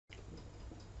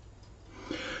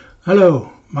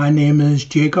Hello, my name is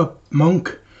Jacob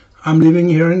Monk. I'm living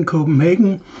here in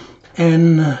Copenhagen,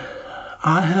 and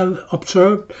I have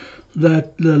observed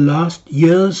that the last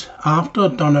years after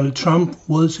Donald Trump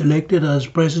was elected as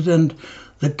president,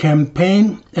 the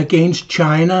campaign against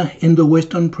China in the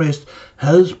Western press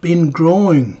has been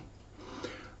growing.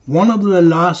 One of the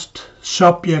last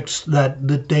subjects that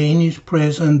the Danish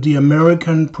press and the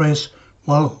American press,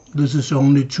 well, this is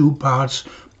only two parts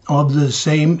of the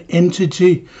same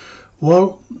entity.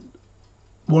 Well,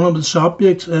 one of the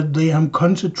subjects that they have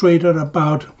concentrated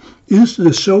about is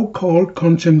the so-called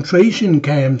concentration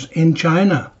camps in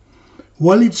China.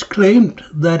 Well, it's claimed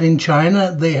that in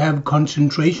China they have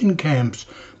concentration camps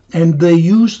and they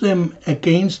use them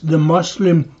against the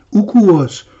Muslim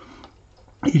Uyghurs.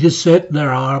 It is said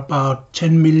there are about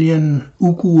 10 million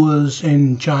Uyghurs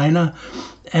in China,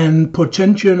 and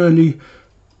potentially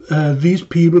these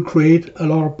people create a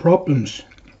lot of problems.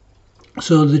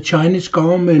 So the Chinese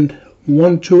government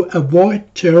want to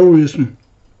avoid terrorism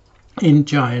in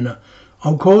China.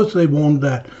 Of course they want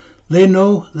that. They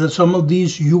know that some of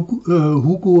these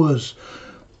Uyghurs,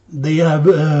 they have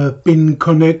been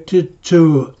connected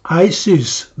to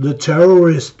ISIS, the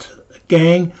terrorist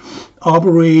gang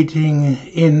operating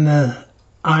in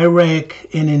Iraq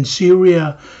and in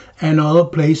Syria and other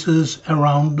places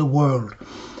around the world.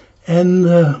 And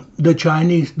the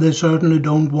Chinese, they certainly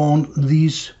don't want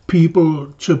these people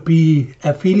to be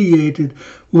affiliated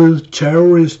with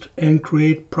terrorists and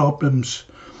create problems.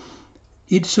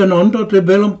 It's an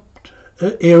underdeveloped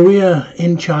area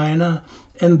in China,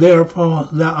 and therefore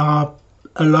there are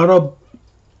a lot of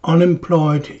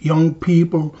unemployed young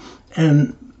people,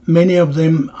 and many of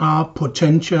them are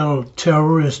potential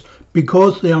terrorists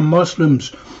because they are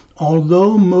Muslims.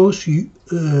 Although most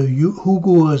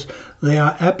Uyghurs, they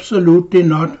are absolutely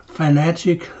not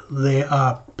fanatic, they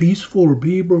are peaceful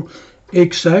people,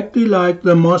 exactly like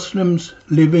the Muslims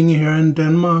living here in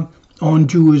Denmark, or in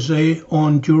USA, or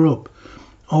in Europe.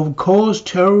 Of course,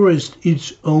 terrorists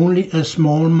is only a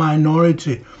small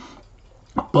minority,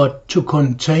 but to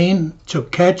contain, to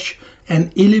catch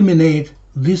and eliminate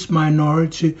this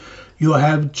minority, you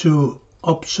have to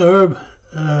observe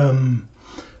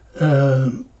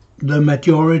the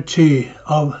majority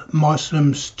of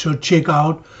Muslims to check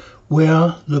out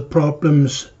where the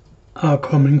problems are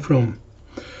coming from.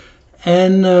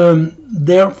 And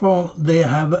therefore they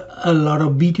have a lot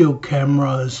of video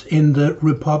cameras in the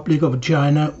Republic of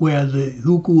China where the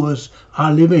Uyghurs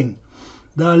are living.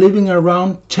 There are living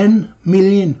around 10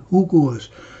 million Uyghurs,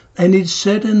 and it's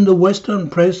said in the Western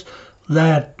press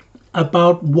that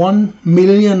about 1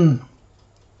 million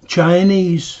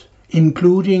Chinese,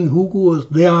 including Uyghurs,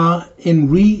 they are in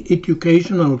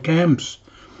re-educational camps.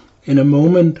 In a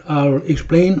moment I'll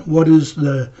explain what is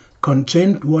the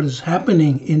content, what is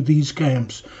happening in these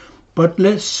camps. But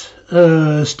let's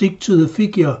stick to the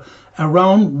figure.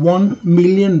 Around 1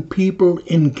 million people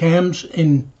in camps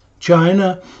in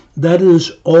China, that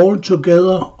is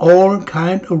altogether all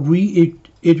kind of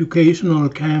re-educational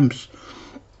camps.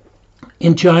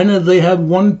 In China they have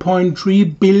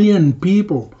 1.3 billion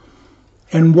people,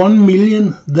 and 1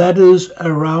 million, that is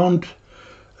around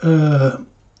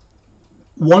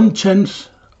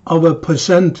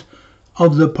 0.1%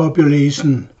 of the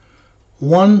population.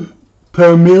 1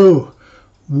 per mil,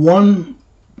 1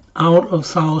 out of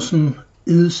 1,000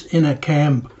 is in a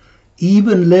camp,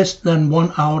 even less than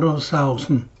 1 out of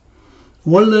 1,000.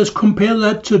 Well, let's compare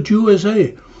that to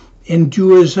USA. In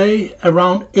USA,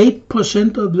 around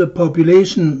 8% of the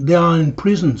population, they are in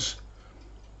prisons.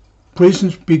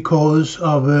 Prisons because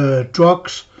of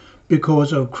drugs,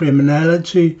 because of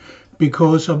criminality,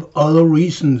 because of other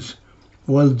reasons.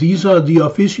 Well, these are the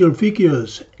official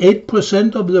figures.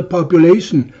 8% of the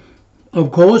population,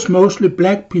 of course, mostly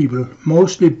black people,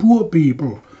 mostly poor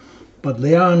people, but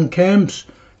they are in camps.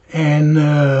 And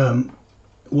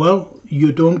well,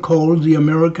 you don't call the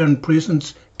American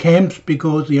prisons camps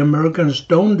because the Americans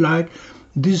don't like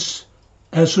this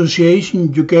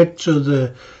association you get to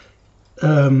the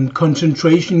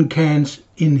concentration camps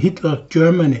in Hitler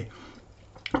Germany.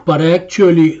 But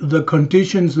actually the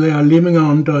conditions they are living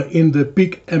under in the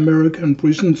big American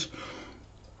prisons,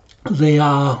 they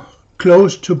are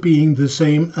close to being the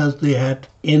same as they had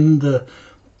in the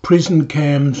prison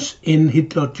camps in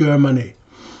Hitler Germany.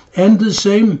 And the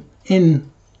same in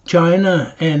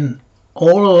China and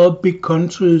all other big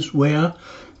countries where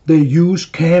they use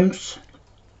camps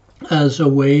as a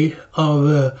way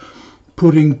of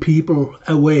putting people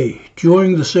away.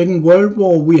 During the Second World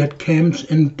War we had camps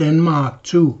in Denmark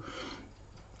too.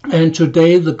 And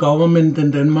today the government in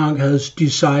Denmark has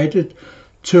decided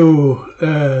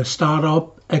to start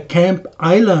up a camp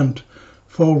island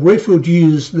for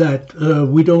refugees that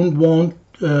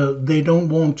they don't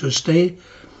want to stay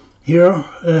here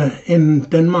in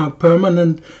Denmark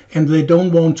permanent, and they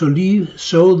don't want to leave,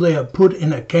 so they are put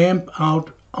in a camp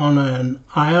out on an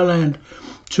island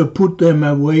to put them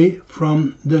away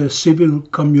from the civil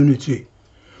community.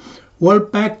 Well,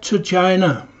 back to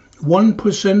China.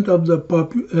 1% of the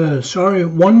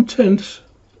 1/10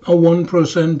 or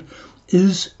 1%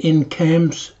 is in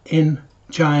camps in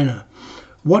China.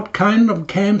 What kind of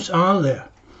camps are there?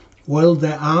 Well,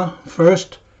 there are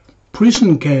first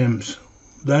prison camps.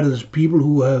 That is people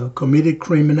who have committed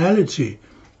criminality.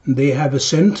 They have a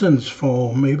sentence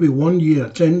for maybe 1 year,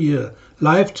 10 year,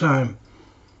 lifetime.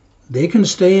 They can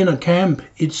stay in a camp.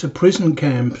 It's a prison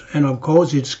camp, and of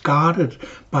course it's guarded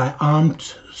by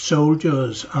armed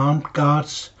soldiers, armed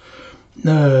guards,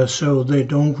 so they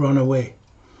don't run away.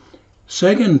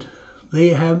 Second, they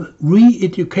have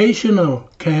re-educational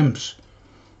camps.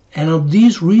 And of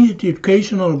these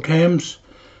re-educational camps,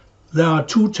 there are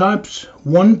two types.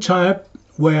 One type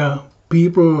where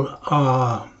people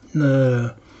are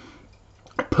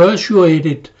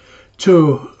persuaded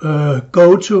to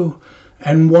go to,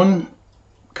 and one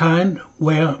kind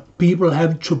where people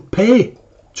have to pay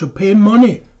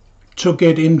money to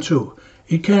get into.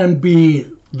 It can be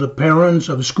the parents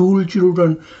of school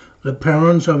children, the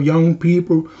parents of young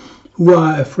people who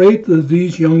are afraid that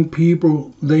these young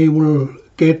people, they will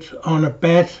get on a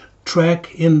bad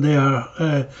track in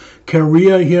their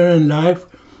career here in life.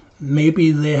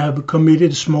 Maybe they have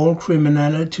committed small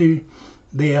criminality.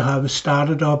 They have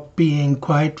started up being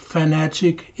quite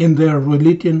fanatic in their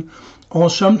religion, or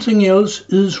something else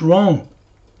is wrong,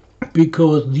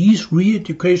 because these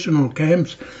re-educational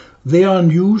camps, they are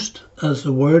used, as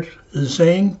the word is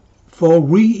saying, for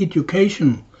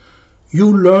re-education.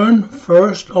 You learn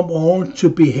first of all to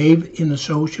behave in a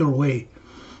social way.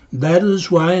 That is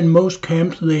why in most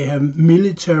camps they have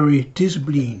military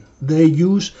discipline. They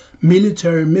use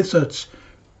military methods,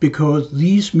 because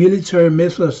these military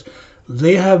methods,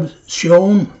 they have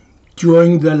shown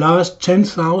during the last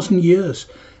 10,000 years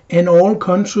in all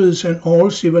countries and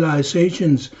all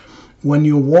civilizations, when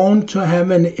you want to have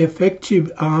an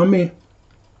effective army,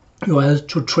 you have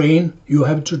to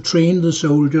train the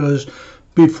soldiers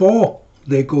before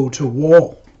they go to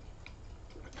war.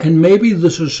 And maybe the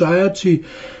society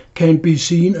can be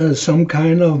seen as some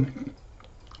kind of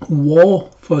war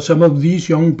for some of these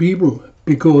young people,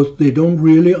 because they don't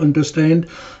really understand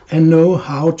and know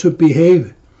how to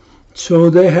behave. So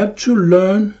they have to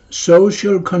learn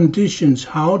social conditions,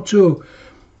 how to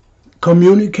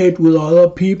communicate with other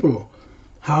people,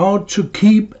 how to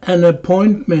keep an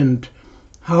appointment,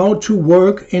 how to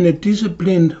work in a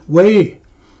disciplined way,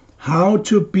 how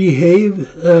to behave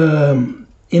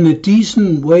in a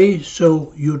decent way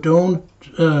so you don't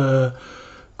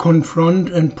confront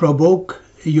and provoke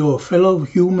your fellow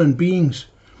human beings.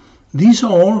 These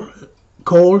are all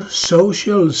called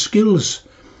social skills.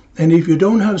 And if you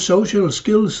don't have social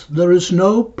skills, there is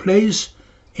no place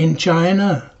in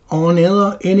China or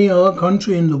any other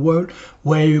country in the world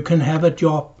where you can have a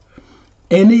job.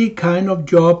 Any kind of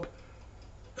job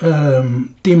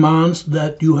demands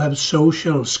that you have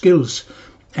social skills.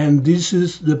 And this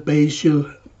is the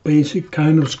basic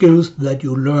kind of skills that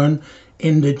you learn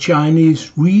in the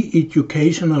Chinese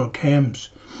re-educational camps.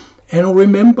 And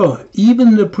remember,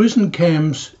 even the prison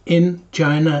camps in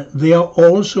China, they are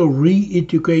also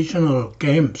re-educational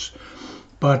camps.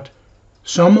 But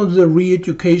some of the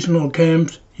re-educational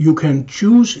camps you can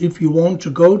choose if you want to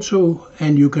go to,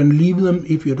 and you can leave them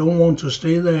if you don't want to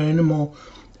stay there anymore.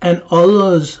 And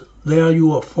others, there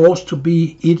you are forced to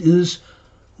be. It is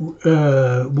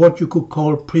what you could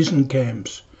call prison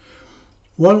camps.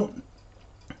 Well,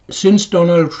 since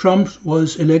Donald Trump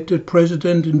was elected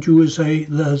president in USA,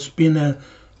 there's been a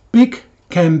big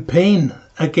campaign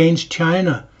against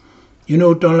China. You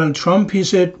know, Donald Trump, he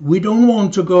said, we don't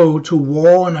want to go to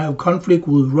war and have conflict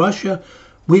with Russia.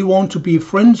 We want to be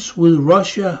friends with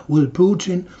Russia, with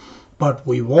Putin, but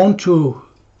we want to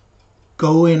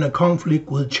go in a conflict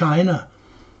with China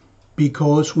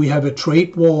because we have a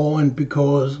trade war and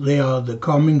because they are the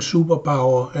coming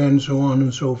superpower and so on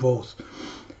and so forth.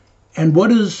 And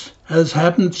what has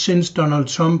happened since Donald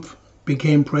Trump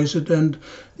became president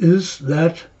is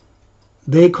that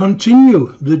the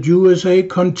USA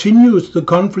continues the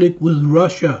conflict with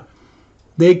Russia.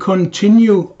 They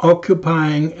continue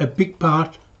occupying a big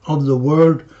part of the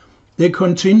world. They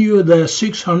continue their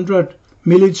 600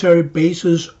 military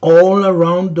bases all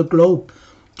around the globe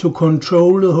to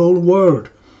control the whole world.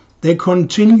 They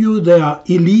continue their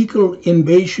illegal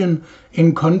invasion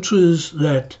in countries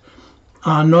that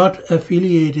are not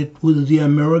affiliated with the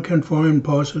American foreign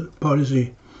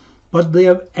policy, but they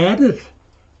have added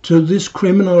to this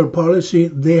criminal policy,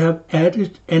 they have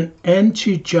added an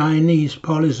anti-Chinese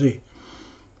policy.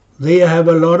 They have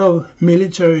a lot of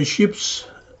military ships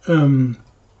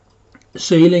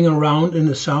sailing around in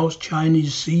the South China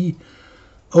Sea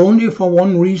only for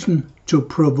one reason, to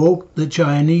provoke the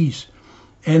Chinese.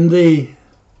 And they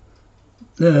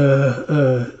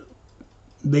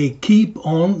keep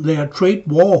on their trade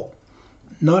war,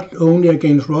 not only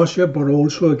against Russia but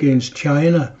also against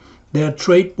China. Their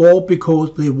trade war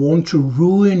because they want to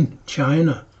ruin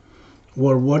China.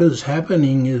 Well, what is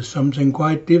happening is something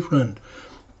quite different.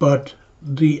 But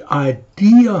the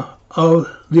idea of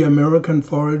the American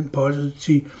foreign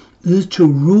policy is to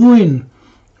ruin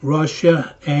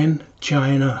Russia and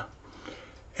China.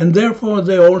 And therefore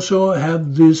they also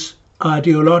have this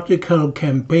ideological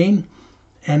campaign.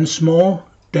 And small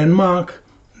Denmark,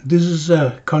 this is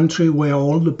a country where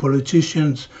all the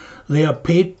politicians, they are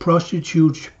paid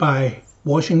prostitutes by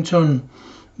Washington.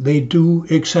 They do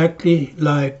exactly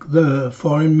like the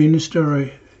foreign minister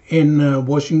in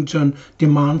Washington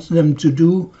demands them to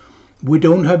do. We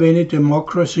don't have any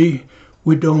democracy.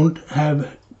 We don't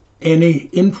have any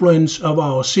influence of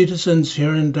our citizens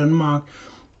here in Denmark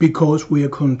because we are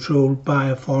controlled by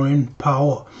a foreign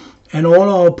power. And all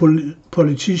our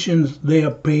politicians, they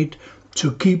are paid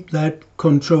to keep that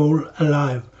control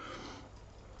alive.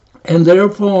 And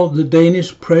therefore the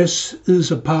Danish press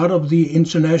is a part of the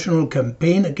international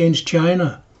campaign against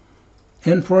China.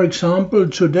 And for example,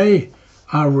 today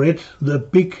I read the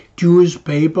big Jewish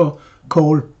paper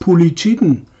called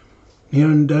Politiken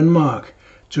here in Denmark.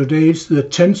 Today is the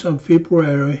 10th of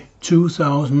February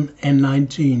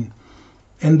 2019.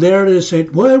 And there they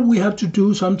said, well, we have to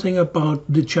do something about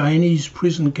the Chinese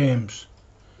prison camps.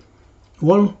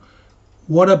 Well,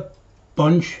 what a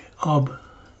bunch of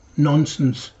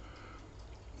nonsense.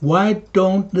 Why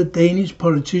don't the Danish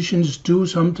politicians do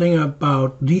something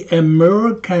about the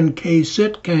American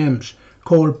KZ camps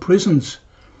called prisons?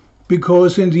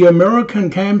 Because in the American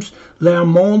camps there are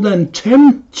more than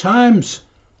 10 times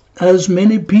as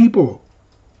many people.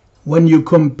 When you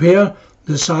compare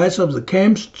the size of the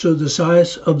camps to the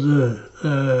size of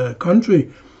the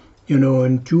country, you know,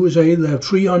 in USA they have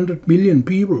 300 million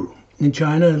people. In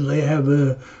China they have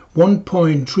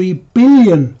 1.3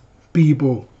 billion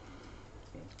people.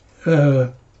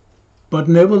 But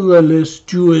nevertheless,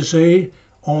 USA,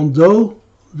 although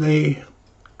they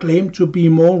claim to be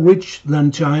more rich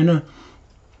than China,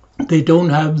 they don't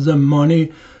have the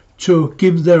money to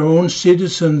give their own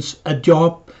citizens a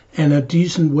job and a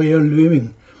decent way of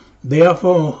living.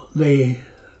 Therefore, they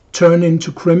turn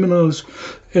into criminals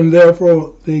and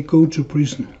therefore they go to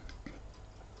prison.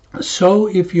 So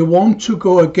if you want to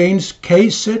go against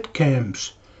KZ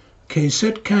camps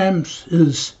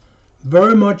is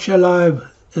very much alive,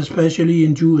 especially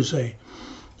in USA.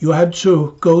 You have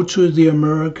to go to the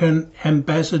American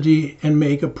embassy and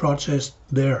make a protest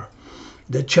there.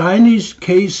 The Chinese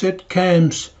KZ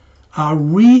camps are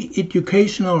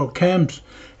re-educational camps,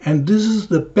 and this is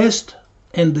the best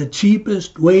and the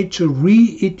cheapest way to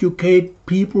re-educate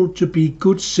people to be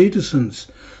good citizens.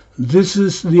 This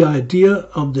is the idea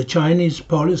of the Chinese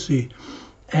policy.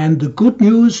 And the good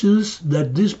news is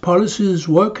that this policy is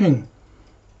working.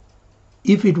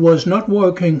 If it was not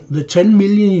working, the 10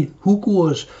 million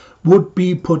Uyghurs would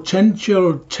be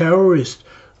potential terrorists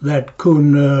that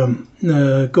could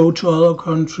go to other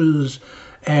countries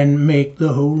and make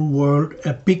the whole world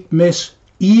a big mess,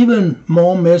 even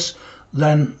more mess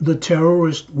than the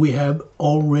terrorists we have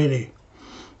already.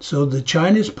 So the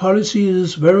Chinese policy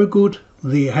is very good.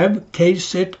 They have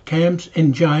KZ camps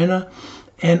in China,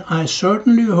 and I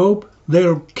certainly hope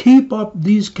they'll keep up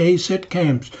these KZ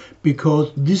camps,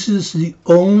 because this is the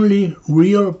only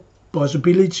real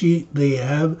possibility they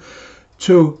have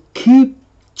to keep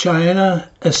China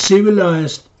a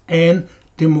civilized and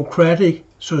democratic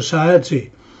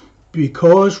society.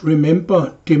 Because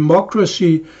remember,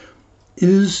 democracy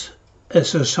is a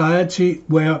society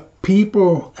where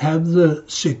people have the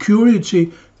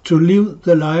security to live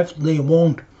the life they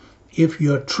want. If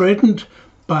you're threatened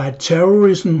by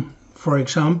terrorism, for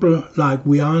example, like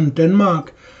we are in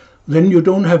Denmark, then you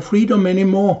don't have freedom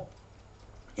anymore.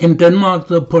 In Denmark,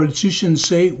 the politicians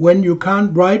say, when you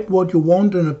can't write what you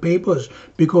want in the papers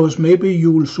because maybe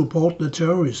you will support the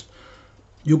terrorist.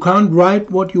 You can't write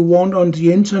what you want on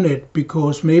the internet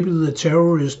because maybe the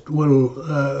terrorist will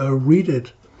read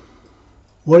it.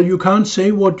 Well, you can't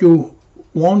say what you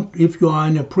want if you are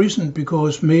in a prison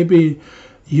because maybe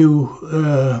you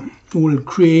will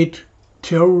create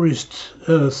terrorist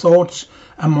thoughts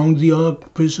among the other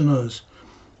prisoners.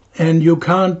 and you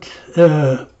can't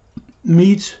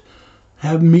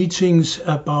have meetings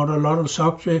about a lot of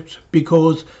subjects,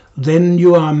 because then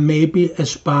you are maybe a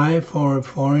spy for a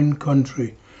foreign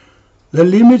country. The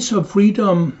limits of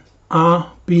freedom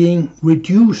are being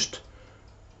reduced.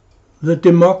 The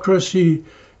democracy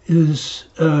is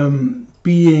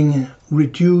being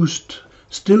reduced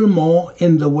still more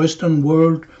in the Western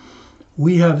world.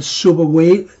 We have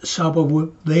surveillance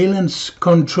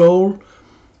control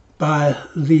by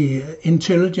the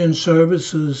intelligence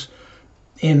services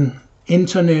in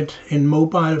internet, in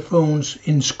mobile phones,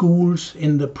 in schools,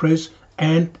 in the press,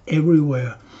 and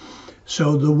everywhere.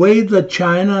 So the way that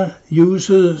China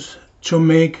uses to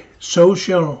make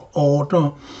social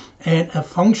order and a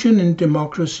functioning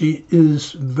democracy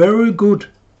is very good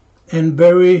and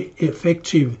very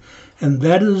effective. And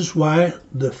that is why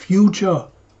the future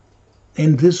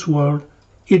in this world,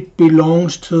 it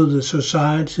belongs to the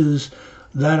societies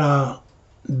that are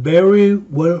very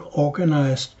well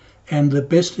organized. And the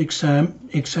best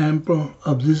example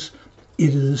of this,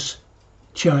 it is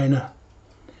China.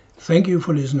 Thank you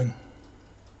for listening.